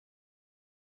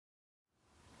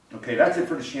Okay, that's it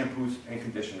for the shampoos and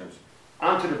conditioners.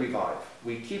 On to the Revive.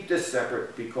 We keep this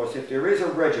separate because if there is a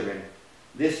regimen,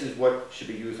 this is what should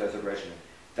be used as a regimen.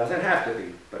 Doesn't have to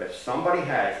be, but if somebody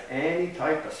has any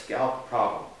type of scalp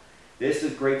problem, this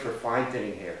is great for fine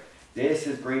thinning hair. This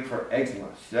is great for eczema,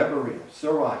 seborrhea,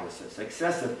 psoriasis,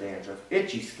 excessive dandruff,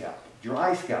 itchy scalp,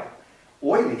 dry scalp,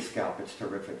 oily scalp it's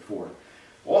terrific for.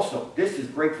 Also, this is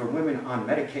great for women on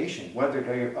medication, whether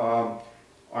they are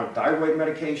on thyroid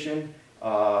medication,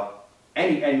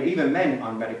 and even men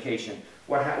on medication,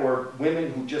 or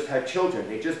women who just had children,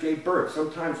 they just gave birth.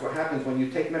 Sometimes what happens when you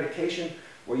take medication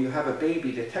or you have a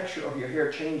baby, the texture of your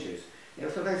hair changes. You know,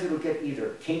 sometimes it'll get either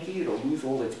kinky, it'll lose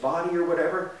all its body or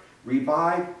whatever.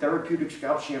 Revive Therapeutic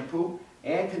Scalp Shampoo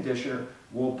and Conditioner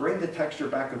will bring the texture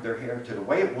back of their hair to the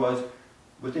way it was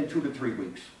within 2 to 3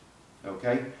 weeks.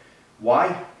 Okay?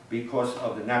 Why? Because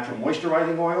of the natural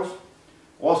moisturizing oils.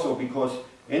 Also because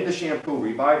in the shampoo,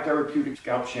 Revive Therapeutic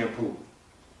Scalp Shampoo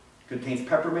contains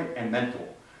peppermint and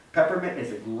menthol. Peppermint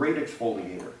is a great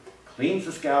exfoliator. Cleans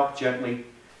the scalp gently.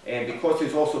 And because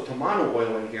there's also tamano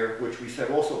oil in here, which we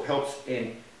said also helps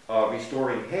in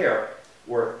restoring hair,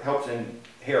 or helps in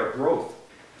hair growth.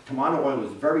 Tamano oil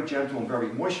is very gentle and very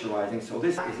moisturizing, so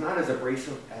this is not as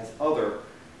abrasive as other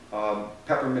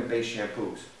peppermint-based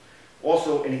shampoos.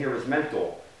 Also in here is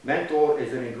menthol. Menthol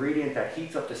is an ingredient that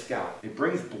heats up the scalp. It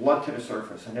brings blood to the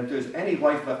surface, and if there's any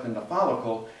life left in the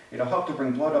follicle, it'll help to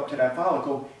bring blood up to that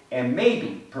follicle and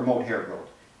maybe promote hair growth.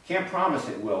 Can't promise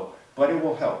it will, but it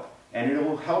will help. And it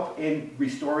will help in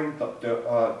restoring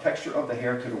the texture of the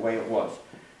hair to the way it was.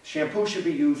 Shampoo should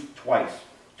be used twice,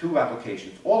 2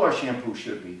 applications. All our shampoos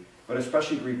should be, but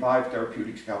especially Revive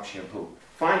Therapeutic Scalp Shampoo.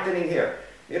 Fine thinning hair,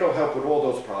 it'll help with all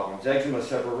those problems. Eczema,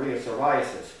 seborrhea,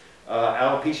 psoriasis,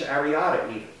 alopecia areata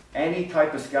even. Any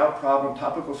type of scalp problem,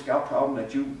 topical scalp problem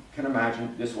that you can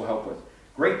imagine, this will help with.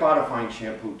 Great bodifying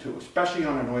shampoo too, especially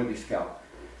on an oily scalp.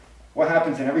 What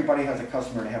happens, and everybody has a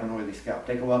customer, they have an oily scalp.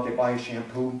 They go out, they buy a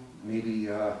shampoo, maybe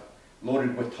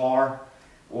loaded with tar,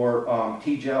 or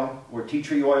tea gel, or tea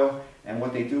tree oil, and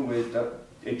what they do is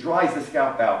it dries the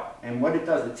scalp out, and what it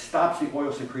does, it stops the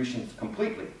oil secretions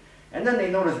completely. And then they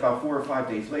notice about 4 or 5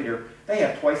 days later, they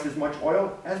have twice as much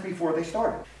oil as before they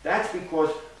started. That's because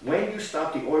when you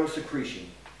stop the oil secretion,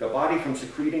 the body from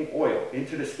secreting oil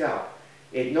into the scalp,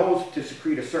 it knows to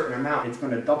secrete a certain amount, it's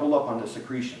going to double up on the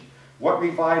secretion. What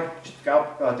Revive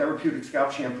Therapeutic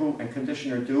Scalp Shampoo and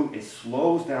Conditioner do is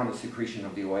slows down the secretion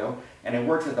of the oil, and it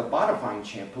works as a bodifying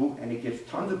shampoo, and it gives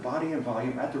tons of body and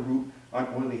volume at the root on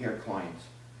oily hair clients.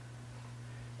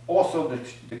 Also,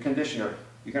 the conditioner,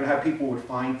 you're going to have people with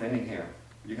fine thinning hair.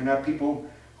 You're going to have people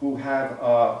who have,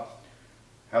 how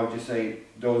would you say,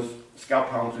 those scalp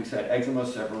problems we said, eczema,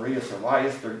 seborrhea,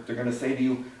 psoriasis. They're going to say to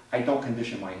you, I don't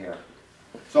condition my hair.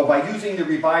 So by using the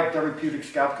Revive Therapeutic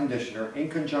Scalp Conditioner in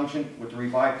conjunction with the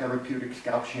Revive Therapeutic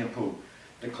Scalp Shampoo,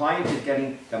 the client is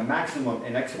getting the maximum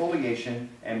in exfoliation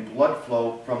and blood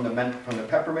flow from the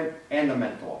peppermint and the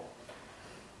menthol.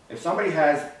 If somebody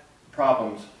has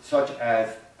problems such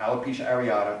as alopecia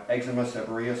areata, eczema,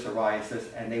 seborrhea, psoriasis,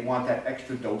 and they want that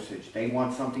extra dosage, they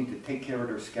want something to take care of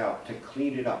their scalp, to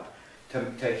clean it up,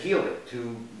 to heal it,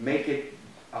 to make it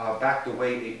back the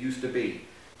way it used to be,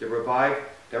 the Revive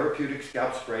Therapeutic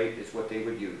Scalp Spray is what they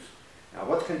would use. Now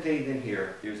what's contained in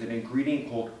here, there's an ingredient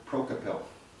called Procapil.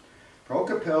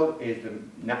 Procapil is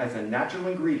a natural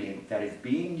ingredient that is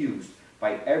being used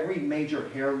by every major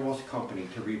hair loss company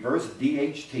to reverse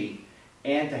DHT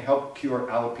and to help cure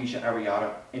alopecia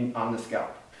areata on the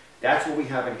scalp. That's what we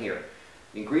have in here.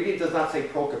 The ingredient does not say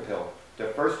Procapil. The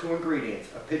first 2 ingredients,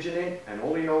 apigenin and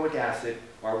olenolic acid,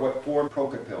 are what form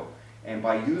Procapil. And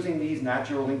by using these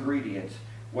natural ingredients,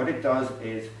 what it does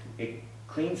is it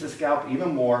cleans the scalp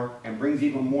even more and brings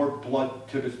even more blood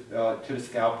to the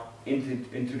scalp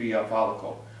into the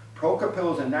follicle.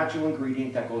 Procapil is a natural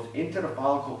ingredient that goes into the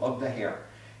follicle of the hair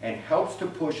and helps to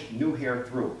push new hair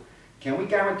through. Can we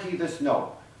guarantee this?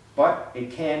 No. But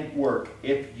it can work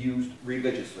if used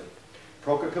religiously.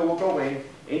 Procapil will go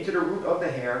into the root of the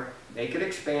hair, make it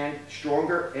expand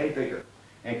stronger and bigger.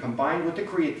 And combined with the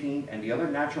creatine and the other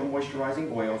natural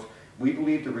moisturizing oils, we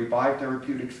believe the Revive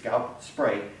Therapeutic Scalp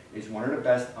Spray is one of the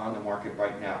best on the market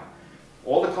right now.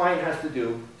 All the client has to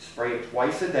do, spray it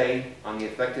twice a day on the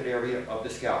affected area of the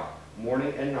scalp,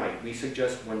 morning and night. We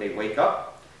suggest when they wake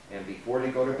up and before they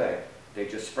go to bed. They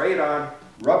just spray it on,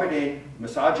 rub it in,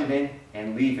 massage it in,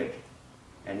 and leave it.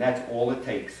 And that's all it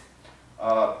takes.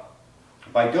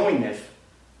 By doing this,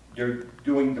 they're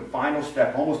doing the final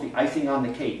step, almost the icing on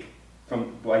the cake,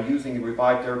 by using the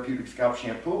Revive Therapeutic Scalp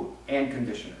Shampoo and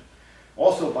Conditioner.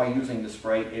 Also, by using the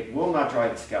spray, it will not dry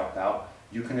the scalp out.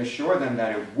 You can assure them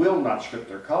that it will not strip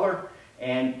their color,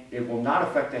 and it will not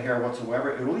affect the hair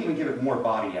whatsoever. It will even give it more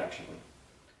body, actually.